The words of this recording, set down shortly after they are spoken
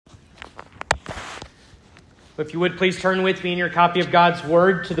If you would, please turn with me in your copy of God's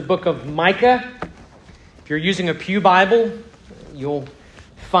Word to the book of Micah. If you're using a Pew Bible, you'll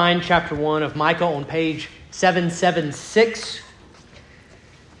find chapter 1 of Micah on page 776.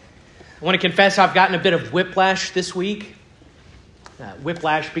 I want to confess I've gotten a bit of whiplash this week.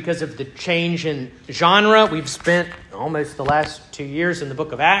 Whiplash because of the change in genre. We've spent almost the last 2 years in the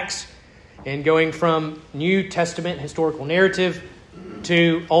book of Acts and going from New Testament historical narrative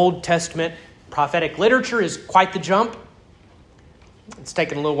to Old Testament prophetic literature is quite the jump. It's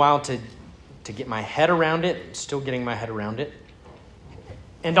taken a little while to get my head around it. I'm still getting my head around it.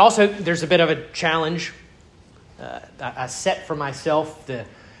 And also, there's a bit of a challenge. I set for myself the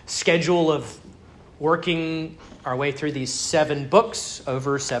schedule of working our way through these 7 books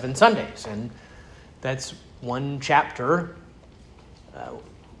over 7 Sundays. And that's 1 chapter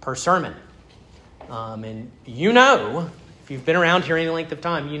per sermon. And you know, if you've been around here any length of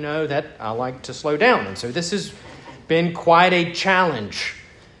time, you know that I like to slow down. And so this has been quite a challenge.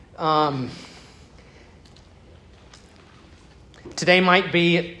 Today might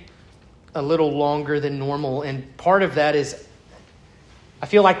be a little longer than normal. And part of that is I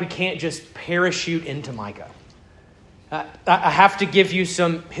feel like we can't just parachute into Micah. I have to give you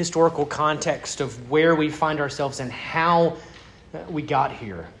some historical context of where we find ourselves and how we got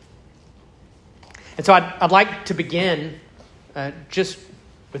here. And so I'd like to begin just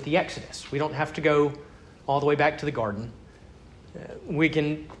with the Exodus. We don't have to go all the way back to the garden. We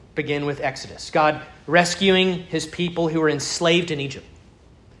can begin with Exodus. God rescuing his people who were enslaved in Egypt.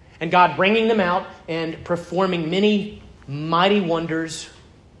 And God bringing them out and performing many mighty wonders,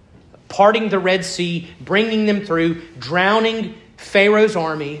 parting the Red Sea, bringing them through, drowning Pharaoh's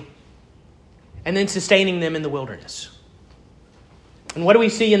army, and then sustaining them in the wilderness. And what do we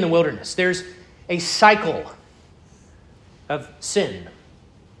see in the wilderness? There's a cycle of sin.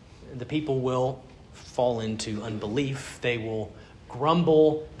 The people will fall into unbelief. They will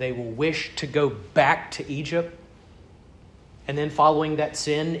grumble. They will wish to go back to Egypt. And then following that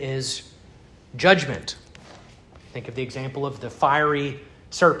sin is judgment. Think of the example of the fiery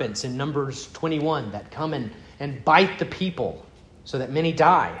serpents in Numbers 21 that come and bite the people so that many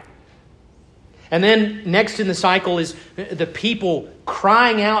die. And then next in the cycle is the people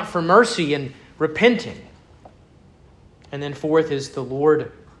crying out for mercy and repenting. And then fourth is the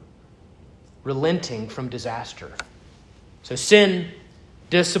Lord relenting from disaster. So sin,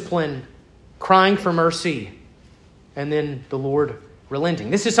 discipline, crying for mercy, and then the Lord relenting.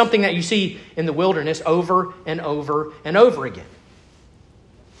 This is something that you see in the wilderness over and over and over again.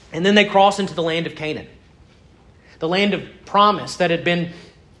 And then they cross into the land of Canaan, the land of promise that had been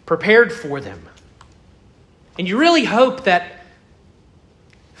prepared for them. And you really hope that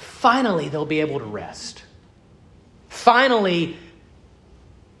finally they'll be able to rest. Finally,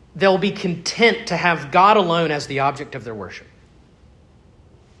 they'll be content to have God alone as the object of their worship.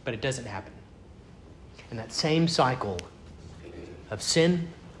 But it doesn't happen. And that same cycle of sin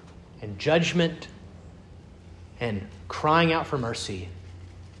and judgment and crying out for mercy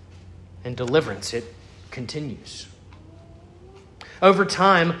and deliverance, it continues. Over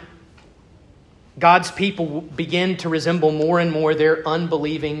time, God's people begin to resemble more and more their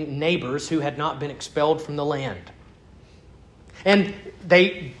unbelieving neighbors who had not been expelled from the land. And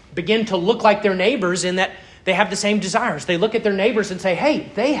they begin to look like their neighbors in that they have the same desires. They look at their neighbors and say,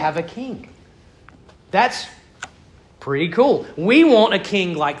 hey, they have a king. That's pretty cool. We want a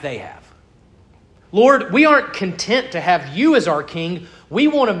king like they have. Lord, we aren't content to have you as our king. We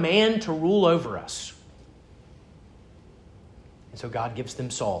want a man to rule over us. And so God gives them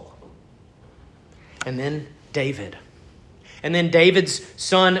Saul. And then David. And then David's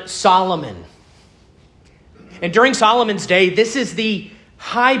son Solomon. And during Solomon's day, this is the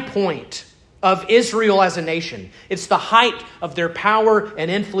high point of Israel as a nation. It's the height of their power and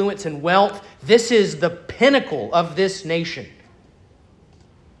influence and wealth. This is the pinnacle of this nation.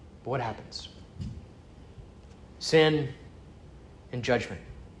 But what happens? Sin and judgment.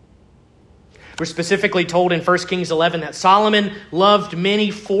 We're specifically told in 1 Kings 11 that Solomon loved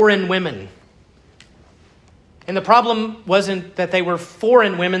many foreign women. And the problem wasn't that they were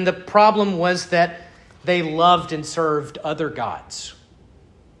foreign women. The problem was that they loved and served other gods.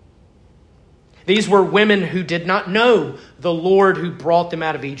 These were women who did not know the Lord who brought them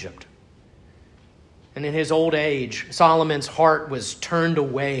out of Egypt. And in his old age, Solomon's heart was turned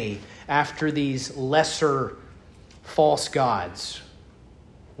away after these lesser false gods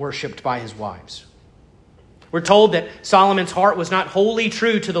worshipped by his wives. We're told that Solomon's heart was not wholly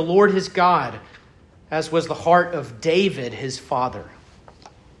true to the Lord his God, as was the heart of David, his father.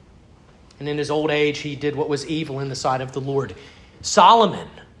 And in his old age, he did what was evil in the sight of the Lord. Solomon,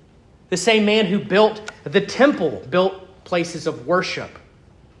 The same man who built the temple built places of worship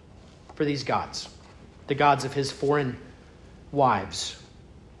for these gods, the gods of his foreign wives.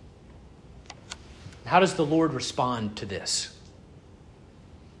 How does the Lord respond to this?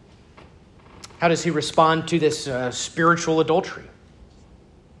 How does he respond to this spiritual adultery?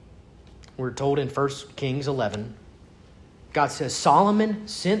 We're told in 1 Kings 11, God says, Solomon,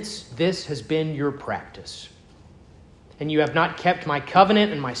 since this has been your practice, and you have not kept my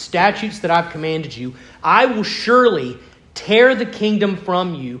covenant and my statutes that I've commanded you, I will surely tear the kingdom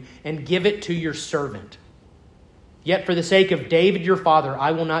from you and give it to your servant. Yet for the sake of David your father,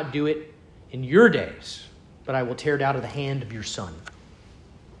 I will not do it in your days, but I will tear it out of the hand of your son.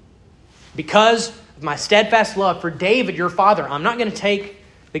 Because of my steadfast love for David your father, I'm not going to take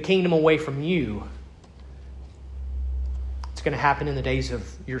the kingdom away from you. It's going to happen in the days of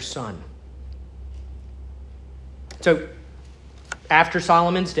your son. So, after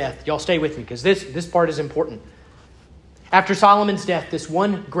Solomon's death, y'all stay with me because this part is important. After Solomon's death, this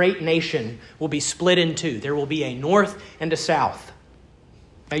one great nation will be split in two. There will be a north and a south.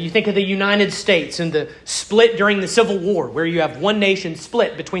 Now you think of the United States and the split during the Civil War, where you have one nation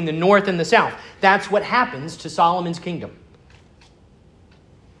split between the north and the south. That's what happens to Solomon's kingdom.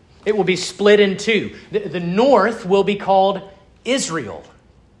 It will be split in two. The north will be called Israel,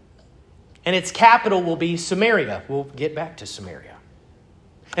 and its capital will be Samaria. We'll get back to Samaria.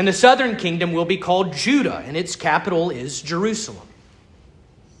 And the southern kingdom will be called Judah, and its capital is Jerusalem.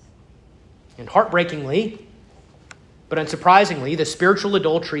 And heartbreakingly, but unsurprisingly, the spiritual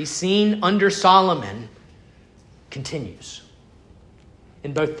adultery seen under Solomon continues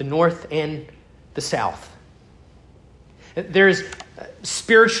in both the north and the south. There's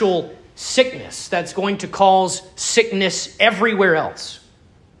spiritual sickness that's going to cause sickness everywhere else.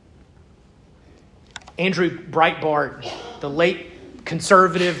 Andrew Breitbart, the late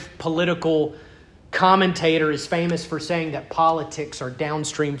conservative political commentator, is famous for saying that politics are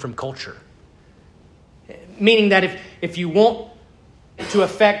downstream from culture. Meaning that if you want to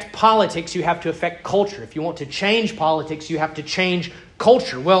affect politics, you have to affect culture. If you want to change politics, you have to change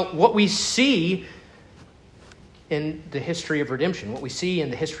culture. Well, what we see in the history of redemption, what we see in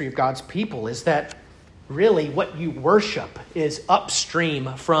the history of God's people is that really what you worship is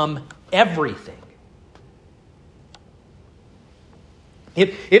upstream from everything.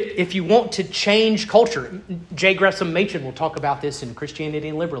 If you want to change culture, J. Gresham Machen will talk about this in Christianity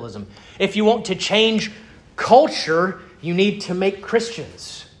and Liberalism. If you want to change culture, you need to make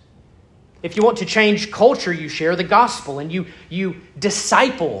Christians. If you want to change culture, you share the gospel and you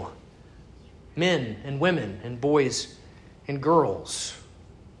disciple men and women and boys and girls.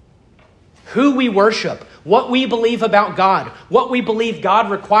 Who we worship, what we believe about God, what we believe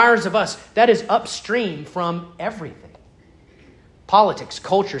God requires of us, that is upstream from everything. Politics,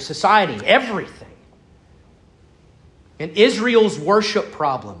 culture, society, everything. And Israel's worship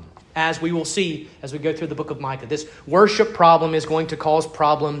problem, as we will see as we go through the book of Micah, this worship problem is going to cause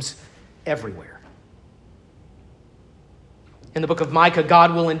problems everywhere. In the book of Micah,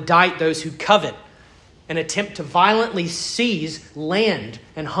 God will indict those who covet and attempt to violently seize land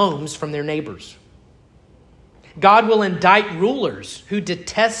and homes from their neighbors. God will indict rulers who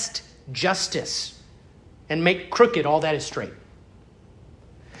detest justice and make crooked all that is straight.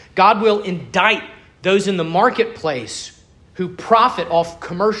 God will indict those in the marketplace who profit off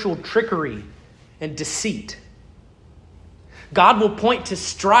commercial trickery and deceit. God will point to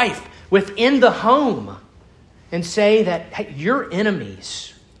strife within the home and say that, hey, your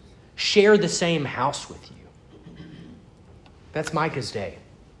enemies share the same house with you. That's Micah's day.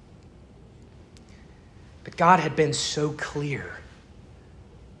 But God had been so clear.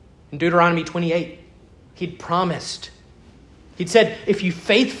 In Deuteronomy 28, he'd promised. He'd said, if you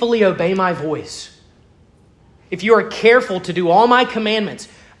faithfully obey my voice, if you are careful to do all my commandments,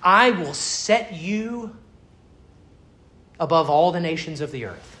 I will set you above all the nations of the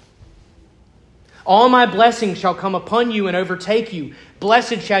earth. All my blessings shall come upon you and overtake you.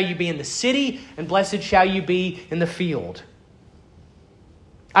 Blessed shall you be in the city, and blessed shall you be in the field.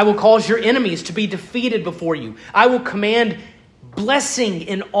 I will cause your enemies to be defeated before you. I will command blessing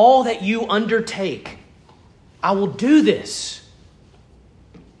in all that you undertake. I will do this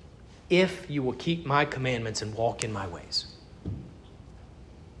if you will keep my commandments and walk in my ways.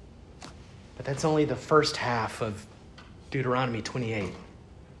 But that's only the first half of Deuteronomy 28.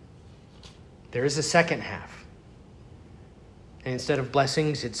 There is a second half. And instead of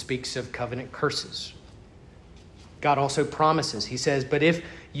blessings, it speaks of covenant curses. God also promises, he says, but if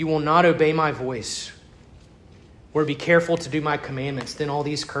you will not obey my voice or be careful to do my commandments, then all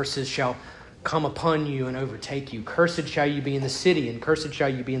these curses shall come upon you and overtake you. Cursed shall you be in the city, and cursed shall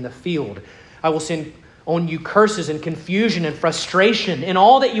you be in the field. I will send on you curses and confusion and frustration in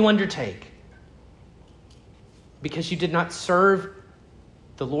all that you undertake, because you did not serve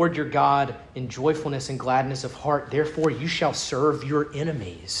the Lord your God in joyfulness and gladness of heart. Therefore you shall serve your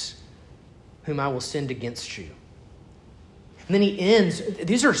enemies, whom I will send against you. And then he ends.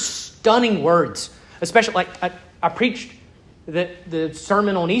 These are stunning words, especially like I preached the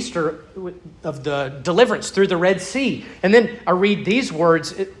sermon on Easter of the deliverance through the Red Sea. And then I read these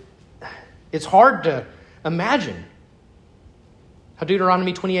words. It's hard to imagine how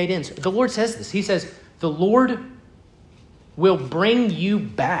Deuteronomy 28 ends. The Lord says this. He says, the Lord will bring you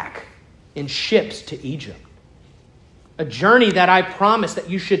back in ships to Egypt, a journey that I promised that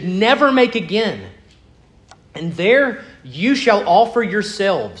you should never make again. And there you shall offer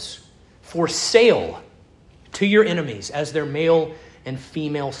yourselves for sale to your enemies as their male and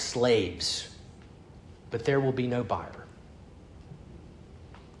female slaves, but there will be no buyer.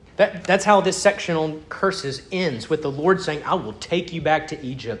 That's how this section on curses ends, with the Lord saying, I will take you back to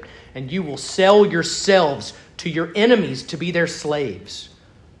Egypt, and you will sell yourselves to your enemies to be their slaves.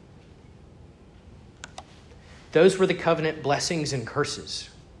 Those were the covenant blessings and curses.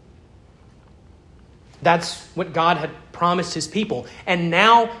 That's what God had promised his people. And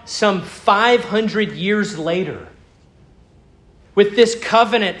now, some 500 years later, with this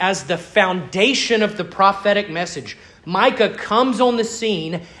covenant as the foundation of the prophetic message, Micah comes on the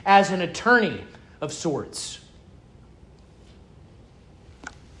scene as an attorney of sorts.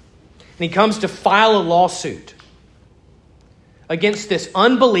 And he comes to file a lawsuit against this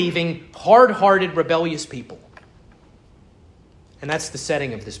unbelieving, hard-hearted, rebellious people. And that's the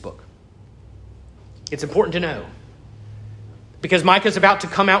setting of this book. It's important to know, because Micah's about to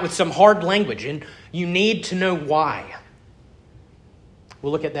come out with some hard language, and you need to know why.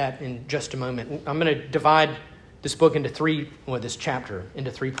 We'll look at that in just a moment. I'm going to divide this book into this chapter into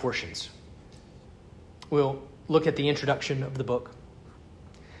three portions. We'll look at the introduction of the book.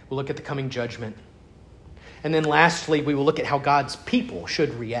 We'll look at the coming judgment. And then lastly, we will look at how God's people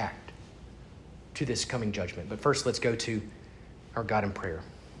should react to this coming judgment. But first, let's go to our God in prayer.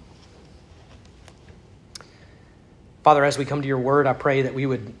 Father, as we come to your word, I pray that we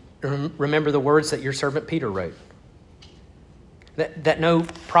would remember the words that your servant Peter wrote. That no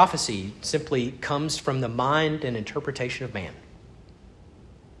prophecy simply comes from the mind and interpretation of man,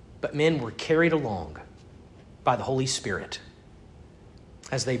 but men were carried along by the Holy Spirit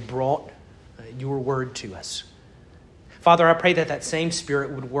as they brought your word to us. Father, I pray that that same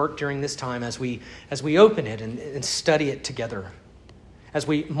Spirit would work during this time as we open it and study it together, as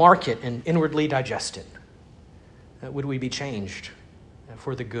we mark it and inwardly digest it. Would we be changed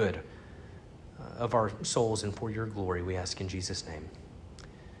for the good of our souls and for your glory, we ask in Jesus' name.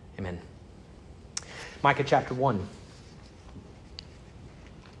 Amen. Micah chapter 1.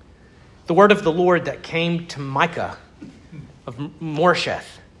 The word of the Lord that came to Micah of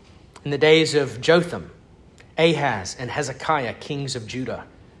Moresheth in the days of Jotham, Ahaz, and Hezekiah, kings of Judah,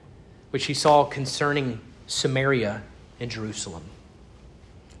 which he saw concerning Samaria and Jerusalem.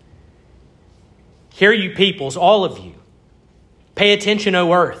 Hear you peoples, all of you. Pay attention,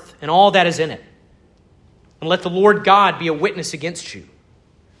 O earth, and all that is in it. And let the Lord God be a witness against you,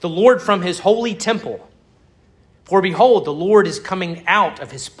 the Lord from his holy temple. For behold, the Lord is coming out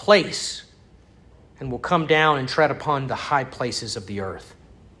of his place and will come down and tread upon the high places of the earth.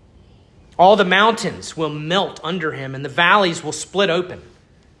 All the mountains will melt under him, and the valleys will split open,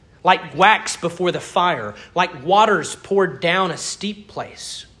 like wax before the fire, like waters poured down a steep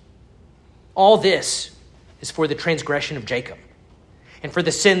place. All this is for the transgression of Jacob and for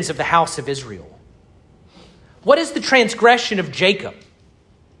the sins of the house of Israel. What is the transgression of Jacob?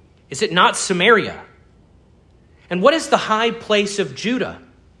 Is it not Samaria? And what is the high place of Judah?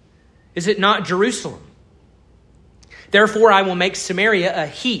 Is it not Jerusalem? Therefore I will make Samaria a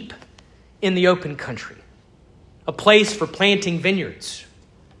heap in the open country, a place for planting vineyards.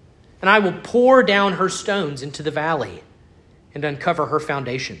 And I will pour down her stones into the valley and uncover her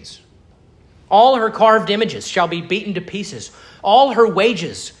foundations. All her carved images shall be beaten to pieces. All her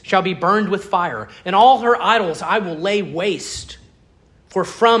wages shall be burned with fire, and all her idols I will lay waste. For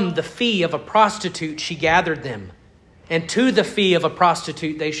from the fee of a prostitute she gathered them, and to the fee of a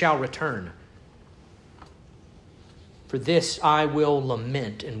prostitute they shall return. For this I will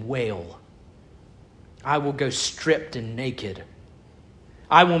lament and wail. I will go stripped and naked.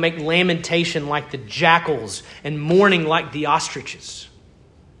 I will make lamentation like the jackals and mourning like the ostriches.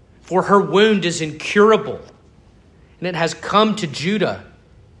 For her wound is incurable, and it has come to Judah.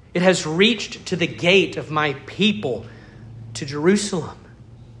 It has reached to the gate of my people, to Jerusalem.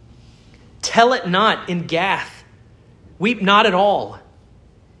 Tell it not in Gath. Weep not at all.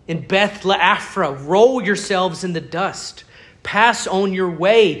 In Beth Leaphrah, roll yourselves in the dust. Pass on your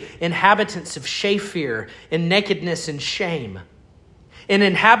way, inhabitants of Shaphir, in nakedness and shame. And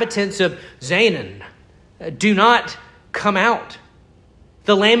inhabitants of Zaanan, do not come out.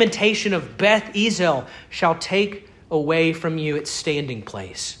 The lamentation of Beth Ezel shall take away from you its standing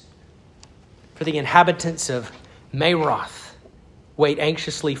place. For the inhabitants of Maroth wait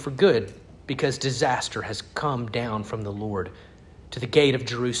anxiously for good, because disaster has come down from the Lord to the gate of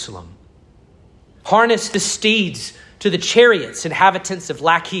Jerusalem. Harness the steeds to the chariots, inhabitants of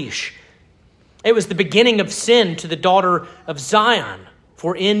Lachish. It was the beginning of sin to the daughter of Zion,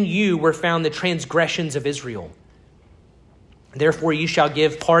 for in you were found the transgressions of Israel. Therefore you shall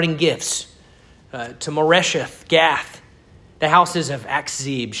give parting gifts to Moresheth, Gath. The houses of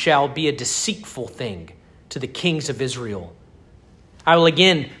Achzib shall be a deceitful thing to the kings of Israel. I will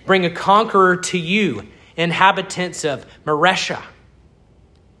again bring a conqueror to you, inhabitants of Mareshah.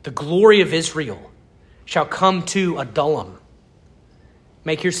 The glory of Israel shall come to Adullam.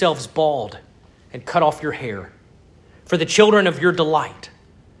 Make yourselves bald and cut off your hair for the children of your delight.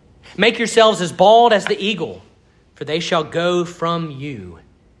 Make yourselves as bald as the eagle, for they shall go from you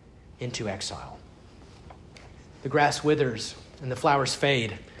into exile. The grass withers and the flowers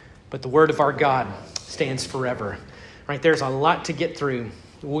fade, but the word of our God stands forever. Right, there's a lot to get through.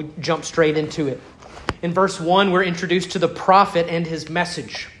 We'll jump straight into it. In verse 1, we're introduced to the prophet and his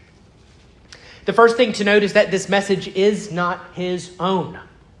message. The first thing to note is that this message is not his own,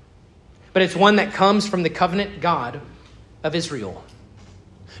 but it's one that comes from the covenant God of Israel.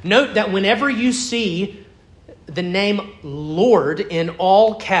 Note that whenever you see the name Lord in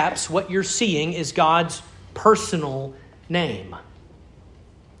all caps, what you're seeing is God's personal name.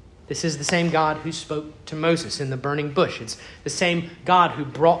 This is the same God who spoke to Moses in the burning bush. It's the same God who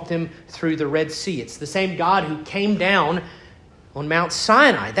brought them through the Red Sea. It's the same God who came down on Mount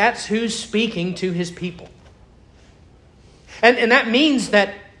Sinai. That's who's speaking to his people. And that means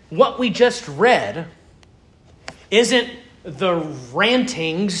that what we just read isn't the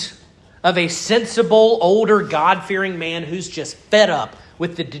rantings of a sensible, older, God-fearing man who's just fed up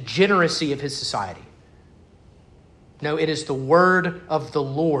with the degeneracy of his society. No, it is the word of the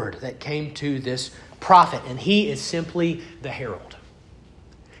Lord that came to this prophet, and he is simply the herald.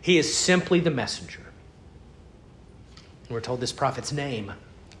 He is simply the messenger. And we're told this prophet's name.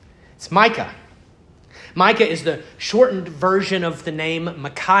 It's Micah. Micah is the shortened version of the name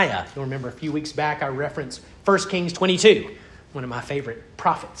Micaiah. You'll remember a few weeks back I referenced 1 Kings 22, one of my favorite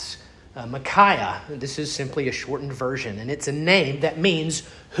prophets. Micaiah, this is simply a shortened version, and it's a name that means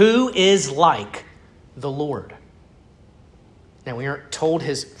who is like the Lord. Now, we aren't told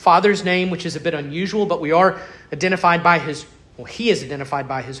his father's name, which is a bit unusual, but we are identified by he is identified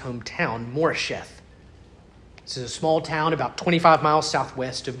by his hometown, Moresheth. This is a small town about 25 miles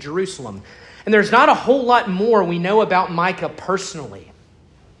southwest of Jerusalem. And there's not a whole lot more we know about Micah personally.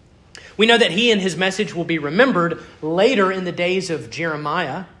 We know that he and his message will be remembered later in the days of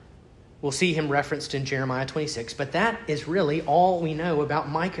Jeremiah. We'll see him referenced in Jeremiah 26, but that is really all we know about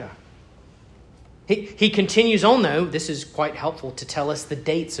Micah. He continues on, though. This is quite helpful to tell us the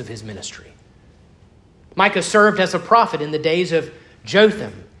dates of his ministry. Micah served as a prophet in the days of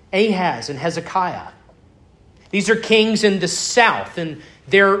Jotham, Ahaz, and Hezekiah. These are kings in the south, and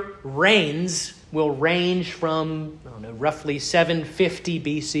their reigns will range from roughly 750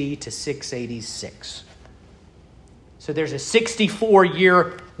 BC to 686. So there's a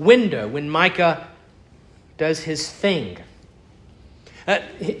 64-year window when Micah does his thing.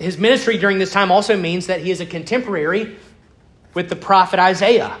 His ministry during this time also means that he is a contemporary with the prophet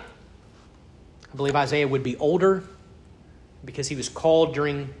Isaiah. I believe Isaiah would be older because he was called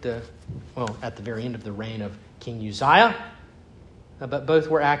during at the very end of the reign of King Uzziah. But both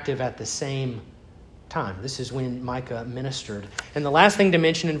were active at the same time. This is when Micah ministered. And the last thing to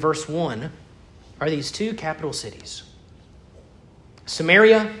mention in verse 1 are these two capital cities,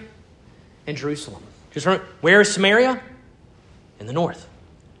 Samaria and Jerusalem. Just remember, where is Samaria? In the north.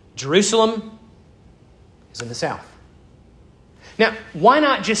 Jerusalem is in the south. Now, why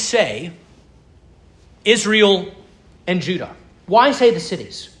not just say Israel and Judah? Why say the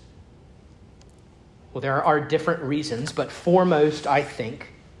cities? Well, there are different reasons, but foremost, I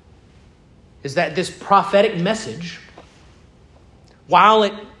think, is that this prophetic message, while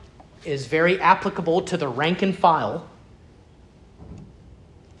it is very applicable to the rank and file,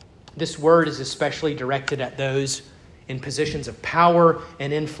 this word is especially directed at those in positions of power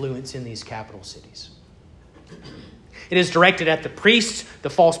and influence in these capital cities. It is directed at the priests, the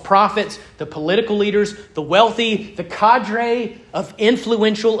false prophets, the political leaders, the wealthy, the cadre of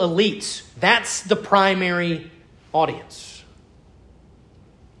influential elites. That's the primary audience.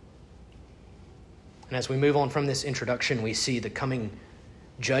 And as we move on from this introduction, we see the coming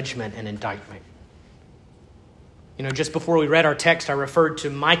judgment and indictment. Just before we read our text, I referred to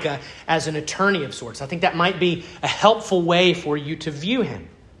Micah as an attorney of sorts. I think that might be a helpful way for you to view him.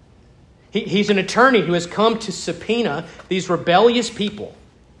 He's an attorney who has come to subpoena these rebellious people.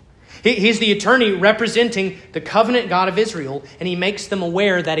 He's the attorney representing the covenant God of Israel, and he makes them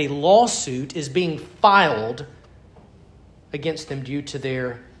aware that a lawsuit is being filed against them due to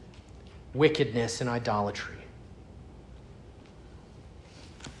their wickedness and idolatry.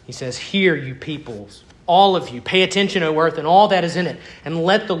 He says, "Hear, you peoples, all of you, pay attention, O earth, and all that is in it, and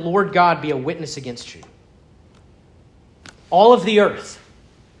let the Lord God be a witness against you." All of the earth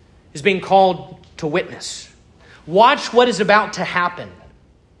is being called to witness. Watch what is about to happen.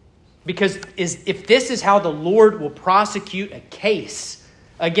 Because if this is how the Lord will prosecute a case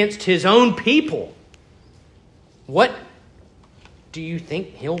against his own people, what do you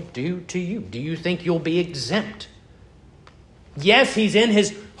think he'll do to you? Do you think you'll be exempt? Yes, he's in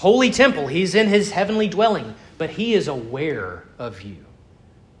his holy temple. He's in his heavenly dwelling. But he is aware of you.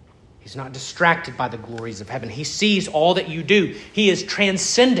 He's not distracted by the glories of heaven. He sees all that you do. He is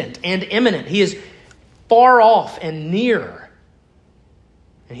transcendent and immanent. He is far off and near.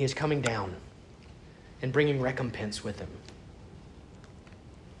 And he is coming down and bringing recompense with him.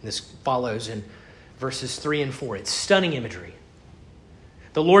 This follows in verses 3 and 4. It's stunning imagery.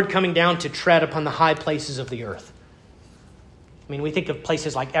 The Lord coming down to tread upon the high places of the earth. We think of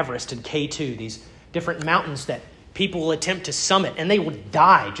places like Everest and K2, these different mountains that people will attempt to summit, and they will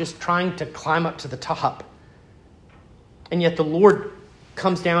die just trying to climb up to the top. And yet the Lord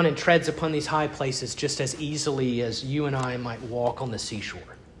comes down and treads upon these high places just as easily as you and I might walk on the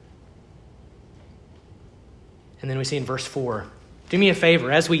seashore. And then we see in verse 4, do me a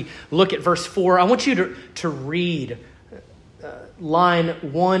favor, as we look at verse 4, I want you to read line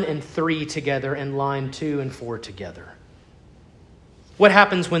 1 and 3 together and line 2 and 4 together. What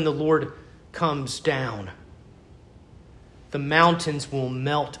happens when the Lord comes down? The mountains will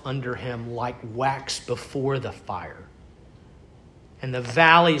melt under him like wax before the fire. And the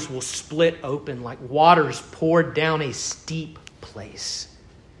valleys will split open like waters poured down a steep place.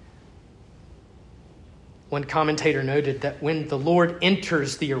 One commentator noted that when the Lord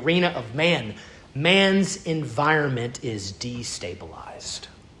enters the arena of man, man's environment is destabilized.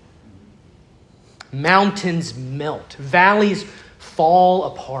 Mountains melt. Valleys fall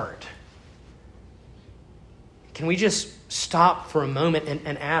apart. Can we just stop for a moment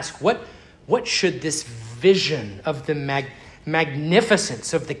and ask, what should this vision of the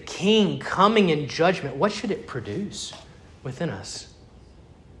magnificence of the King coming in judgment, what should it produce within us?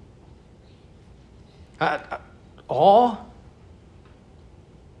 Awe?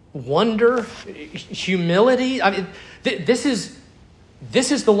 Wonder? Humility? This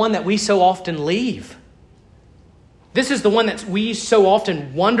is the one that we so often leave. This is the one that we so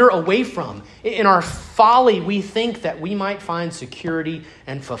often wander away from. In our folly, we think that we might find security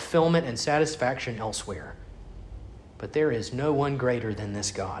and fulfillment and satisfaction elsewhere. But there is no one greater than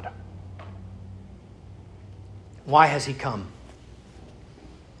this God. Why has he come?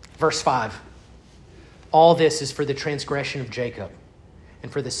 Verse 5. All this is for the transgression of Jacob and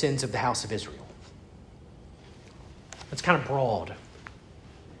for the sins of the house of Israel. It's kind of broad.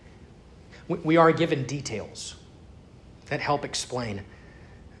 We are given details that help explain.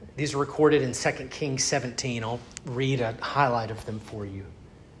 These are recorded in 2 Kings 17. I'll read a highlight of them for you.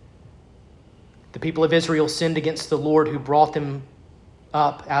 The people of Israel sinned against the Lord who brought them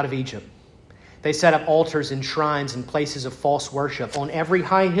up out of Egypt. They set up altars and shrines and places of false worship on every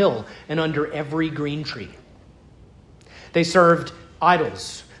high hill and under every green tree. They served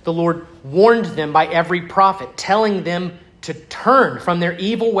idols. The Lord warned them by every prophet, telling them to turn from their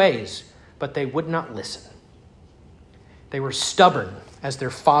evil ways, but they would not listen. They were stubborn as their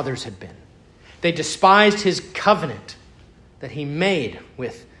fathers had been. They despised his covenant that he made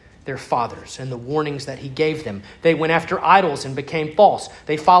with their fathers and the warnings that he gave them. They went after idols and became false.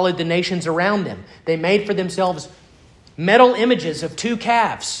 They followed the nations around them. They made for themselves metal images of 2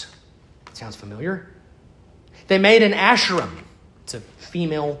 calves. Sounds familiar? They made an Asherim. It's a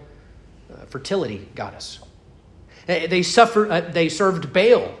female fertility goddess. They served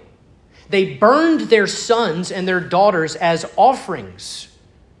Baal. They burned their sons and their daughters as offerings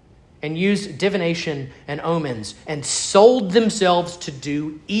and used divination and omens and sold themselves to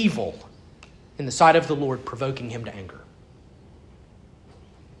do evil in the sight of the Lord, provoking him to anger.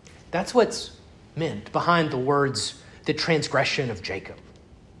 That's what's meant behind the words, the transgression of Jacob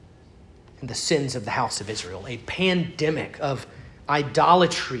and the sins of the house of Israel, a pandemic of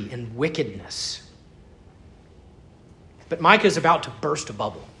idolatry and wickedness. But Micah is about to burst a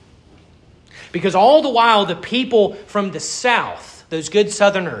bubble. Because all the while, the people from the south, those good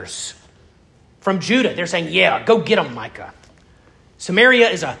southerners from Judah, they're saying, yeah, go get them, Micah. Samaria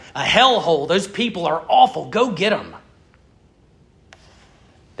is a hellhole. Those people are awful. Go get them.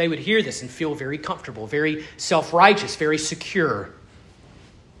 They would hear this and feel very comfortable, very self-righteous, very secure.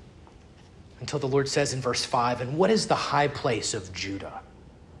 Until the Lord says in verse 5, and what is the high place of Judah?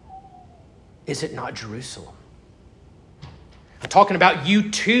 Is it not Jerusalem? I'm talking about you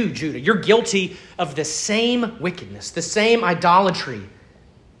too, Judah. You're guilty of the same wickedness, the same idolatry.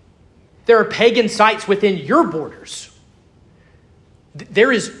 There are pagan sites within your borders.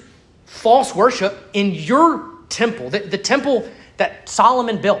 There is false worship in your temple. The temple that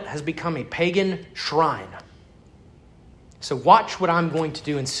Solomon built has become a pagan shrine. So watch what I'm going to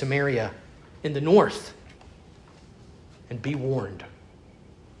do in Samaria in the north, and be warned.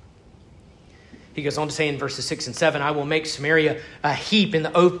 He goes on to say in verses 6 and 7, I will make Samaria a heap in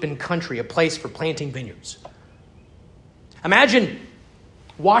the open country, a place for planting vineyards. Imagine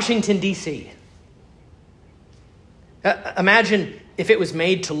Washington, D.C. Imagine if it was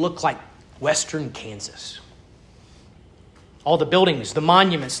made to look like western Kansas. All the buildings, the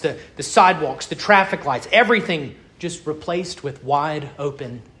monuments, the sidewalks, the traffic lights, everything just replaced with wide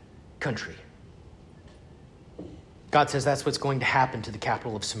open country. God says that's what's going to happen to the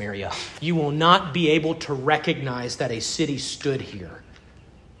capital of Samaria. You will not be able to recognize that a city stood here.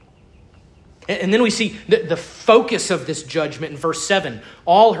 And then we see the focus of this judgment in verse 7.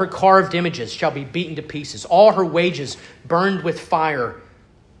 All her carved images shall be beaten to pieces. All her wages burned with fire.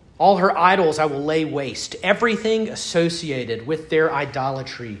 All her idols I will lay waste. Everything associated with their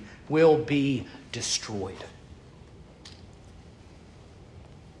idolatry will be destroyed.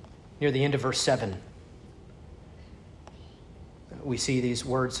 Near the end of verse 7, we see these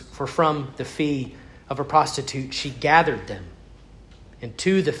words, for from the fee of a prostitute she gathered them, and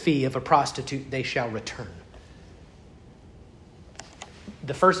to the fee of a prostitute they shall return.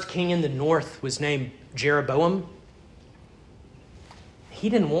 The first king in the north was named Jeroboam. He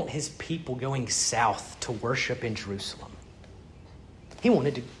didn't want his people going south to worship in Jerusalem. He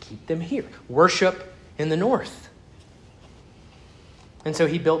wanted to keep them here, worship in the north. And so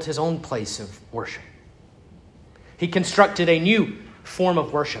he built his own place of worship. He constructed a new form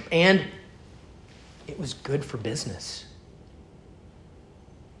of worship, and it was good for business.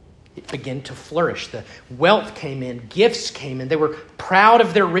 It began to flourish. The wealth came in, gifts came in. They were proud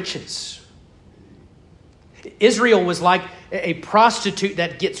of their riches. Israel was like a prostitute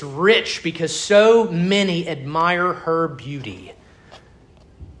that gets rich because so many admire her beauty.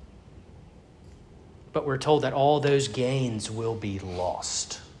 But we're told that all those gains will be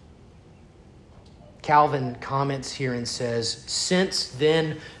lost. Calvin comments here and says, since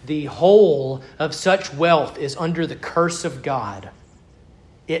then the whole of such wealth is under the curse of God,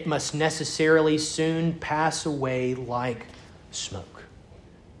 it must necessarily soon pass away like smoke.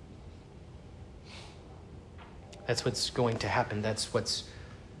 That's what's going to happen. That's what's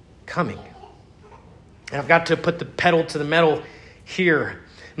coming. And I've got to put the pedal to the metal here.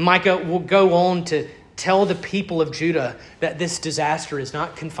 Micah will go on to tell the people of Judah that this disaster is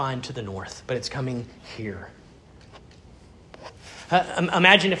not confined to the north, but it's coming here.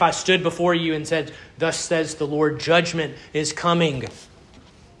 Imagine if I stood before you and said, thus says the Lord, judgment is coming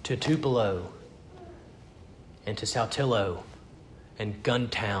to Tupelo and to Saltillo and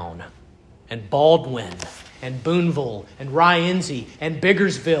Guntown and Baldwin and Boonville and Rienzi and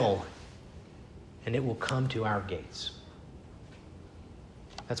Biggersville, and it will come to our gates.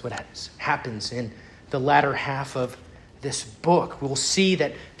 That's what happens in the latter half of this book. We'll see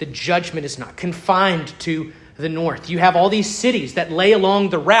that the judgment is not confined to the north. You have all these cities that lay along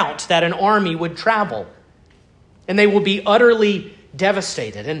the route that an army would travel, and they will be utterly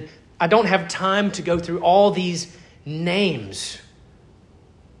devastated. And I don't have time to go through all these names.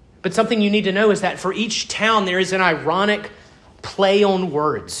 But something you need to know is that for each town, there is an ironic play on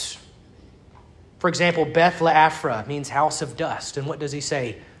words. For example, Beth Le'Afra means house of dust. And what does he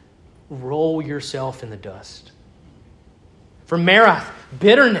say? Roll yourself in the dust. For Marath,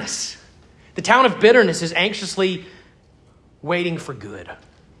 bitterness. The town of bitterness is anxiously waiting for good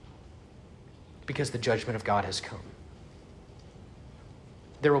because the judgment of God has come.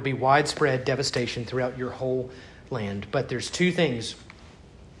 There will be widespread devastation throughout your whole land. But there's two things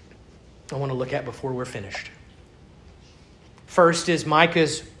I want to look at before we're finished. First is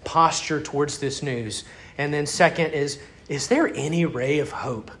Micah's posture towards this news. And then second is there any ray of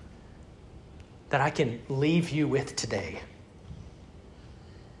hope that I can leave you with today.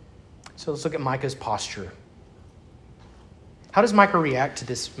 So let's look at Micah's posture. How does Micah react to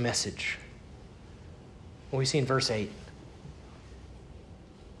this message? Well, we see in verse 8.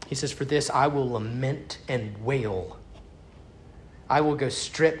 He says, "For this I will lament and wail. I will go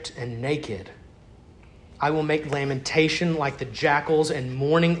stripped and naked. I will make lamentation like the jackals and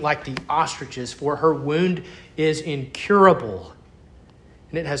mourning like the ostriches, for her wound is incurable.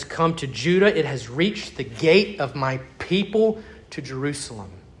 And it has come to Judah. It has reached the gate of my people, to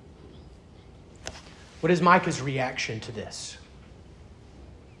Jerusalem." What is Micah's reaction to this?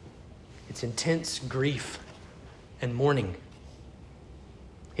 It's intense grief and mourning.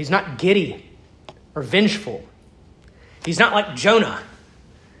 He's not giddy or vengeful. He's not like Jonah,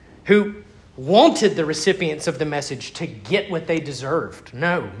 who wanted the recipients of the message to get what they deserved.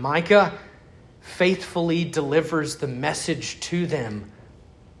 No, Micah faithfully delivers the message to them,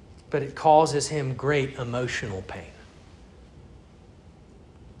 but it causes him great emotional pain.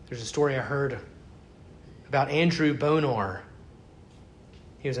 There's a story I heard about Andrew Bonar.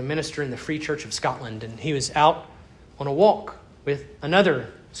 He was a minister in the Free Church of Scotland, and he was out on a walk with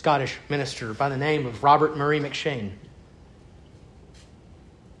another Scottish minister by the name of Robert Murray McShane.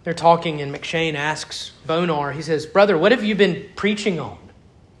 They're talking, and McShane asks Bonar, he says, "Brother, what have you been preaching on?"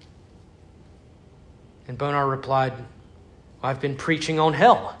 And Bonar replied, "Well, I've been preaching on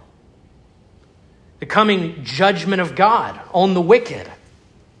hell, the coming judgment of God on the wicked."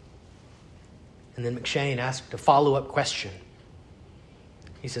 And then McShane asked a follow-up question.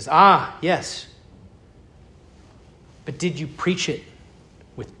 He says, "Yes. But did you preach it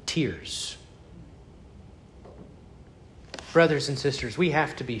with tears?" Brothers and sisters, we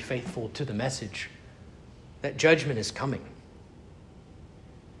have to be faithful to the message that judgment is coming.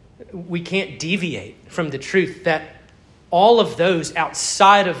 We can't deviate from the truth that all of those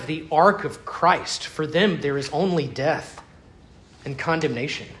outside of the ark of Christ, for them there is only death and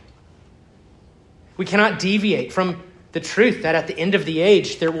condemnation. We cannot deviate from the truth that at the end of the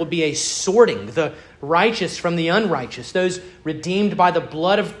age there will be a sorting, the righteous from the unrighteous, those redeemed by the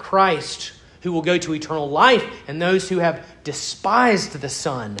blood of Christ who will go to eternal life, and those who have despised the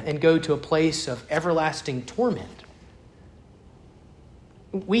Son and go to a place of everlasting torment.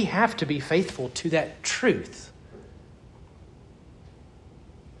 We have to be faithful to that truth.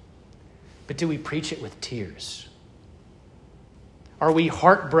 But do we preach it with tears? Are we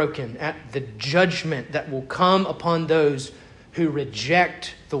heartbroken at the judgment that will come upon those who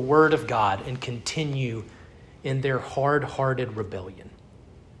reject the word of God and continue in their hard-hearted rebellion?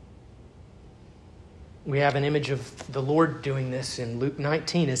 We have an image of the Lord doing this in Luke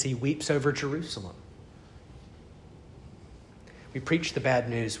 19 as he weeps over Jerusalem. We preach the bad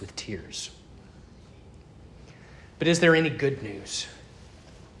news with tears. But is there any good news?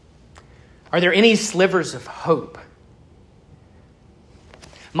 Are there any slivers of hope?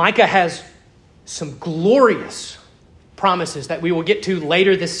 Micah has some glorious promises that we will get to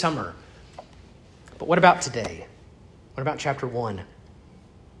later this summer. But what about today? What about chapter 1?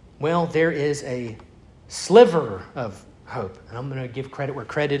 Well, there is a sliver of hope. And I'm going to give credit where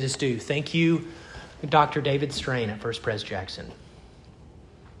credit is due. Thank you, Dr. David Strain at First Pres Jackson.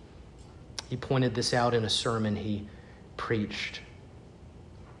 He pointed this out in a sermon he preached.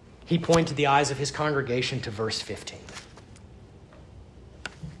 He pointed the eyes of his congregation to verse 15.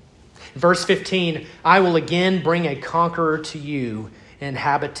 Verse 15, "I will again bring a conqueror to you,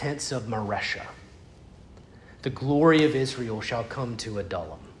 inhabitants of Maresha. The glory of Israel shall come to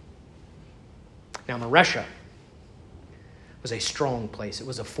Adullam." Now, Maresha was a strong place. It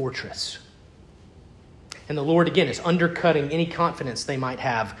was a fortress. And the Lord, again, is undercutting any confidence they might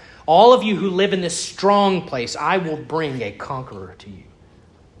have. All of you who live in this strong place, I will bring a conqueror to you.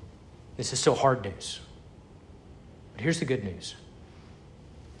 This is still hard news. But here's the good news.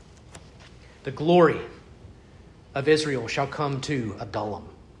 The glory of Israel shall come to Adullam.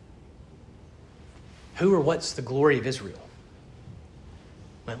 Who or what's the glory of Israel?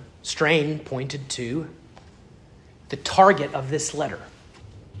 Well, Strain pointed to the target of this letter.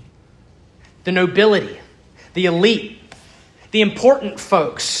 The nobility, the elite, the important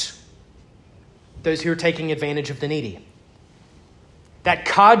folks, those who are taking advantage of the needy. That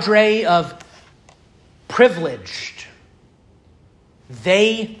cadre of privileged,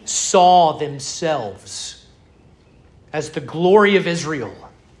 they saw themselves as the glory of Israel,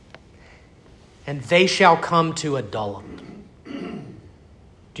 and they shall come to Adullam.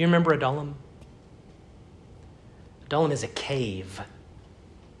 Do you remember Adullam? Adullam is a cave.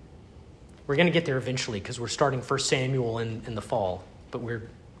 We're going to get there eventually because we're starting 1 Samuel in the fall, but we're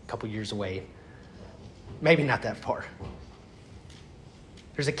a couple years away. Maybe not that far.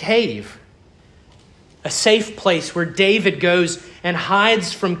 There's a cave a safe place where David goes and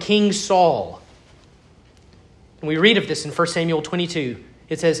hides from King Saul. And we read of this in 1 Samuel 22.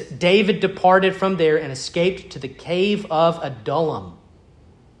 It says, David departed from there and escaped to the cave of Adullam.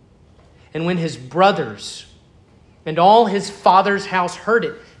 And when his brothers and all his father's house heard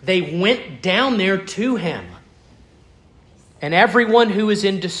it, they went down there to him. And everyone who was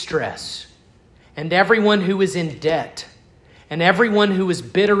in distress, and everyone who was in debt, and everyone who was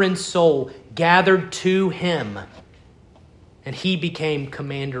bitter in soul gathered to him, and he became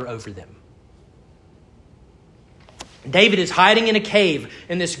commander over them. David is hiding in a cave,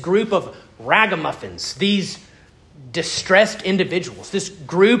 and this group of ragamuffins, these distressed individuals, this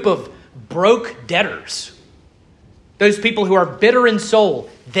group of broke debtors, those people who are bitter in soul,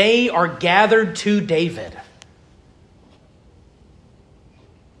 they are gathered to David.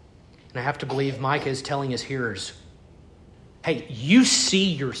 And I have to believe Micah is telling his hearers, hey, you see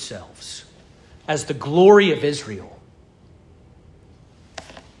yourselves as the glory of Israel.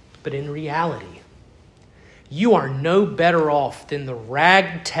 But in reality, you are no better off than the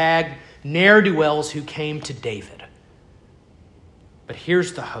ragtag ne'er-do-wells who came to David. But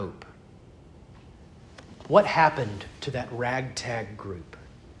here's the hope. What happened to that ragtag group?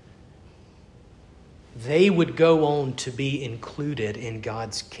 They would go on to be included in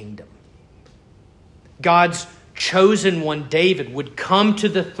God's kingdom. God's chosen one, David, would come to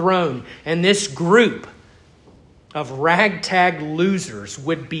the throne, and this group of ragtag losers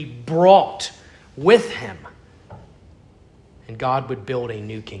would be brought with him, and God would build a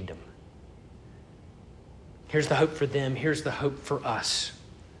new kingdom. Here's the hope for them. Here's the hope for us.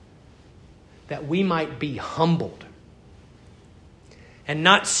 That we might be humbled and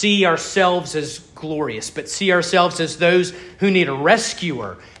not see ourselves as glorious, but see ourselves as those who need a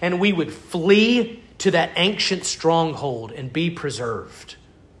rescuer, and we would flee to that ancient stronghold and be preserved.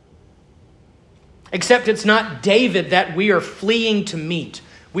 Except it's not David that we are fleeing to meet.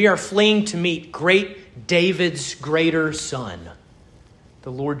 We are fleeing to meet great David's greater son,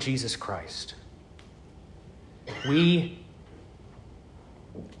 the Lord Jesus Christ. We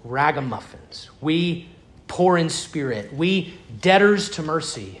ragamuffins, we poor in spirit, we debtors to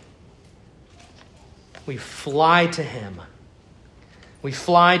mercy, we fly to him. We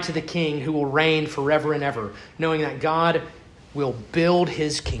fly to the King who will reign forever and ever, knowing that God will build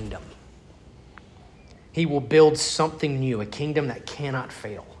his kingdom. He will build something new, a kingdom that cannot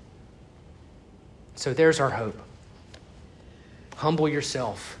fail. So there's our hope. Humble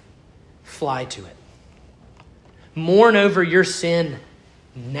yourself. Fly to it. Mourn over your sin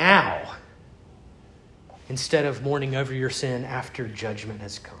now instead of mourning over your sin after judgment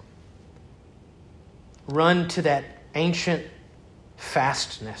has come. Run to that ancient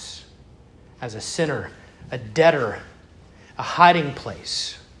fastness as a sinner, a debtor, a hiding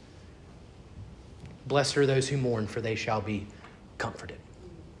place. Blessed are those who mourn, for they shall be comforted.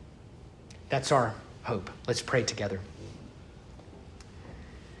 That's our hope. Let's pray together.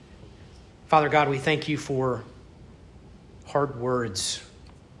 Father God, we thank you for hard words.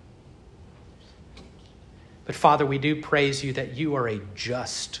 But Father, we do praise you that you are a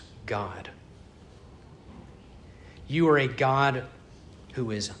just God. You are a God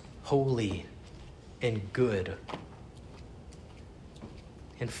who is holy and good.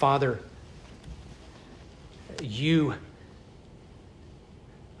 And Father, you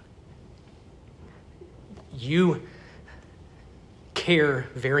care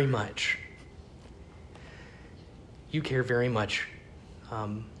very much. You care very much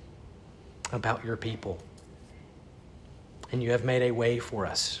about your people. And you have made a way for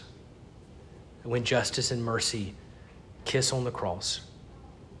us when justice and mercy kiss on the cross.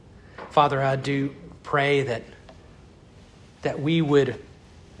 Father, I do pray that we would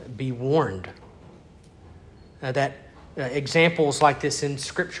be warned, that examples like this in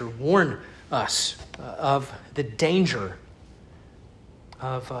Scripture warn us of the danger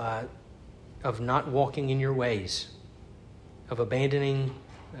of not walking in your ways, of abandoning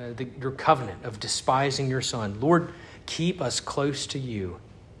your covenant, of despising your Son. Lord, keep us close to you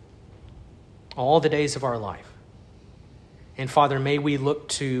all the days of our life. And Father, may we look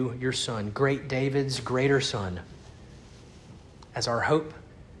to your Son, great David's greater Son, as our hope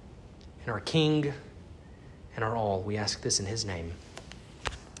and our King and our all. We ask this in his name.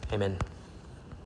 Amen.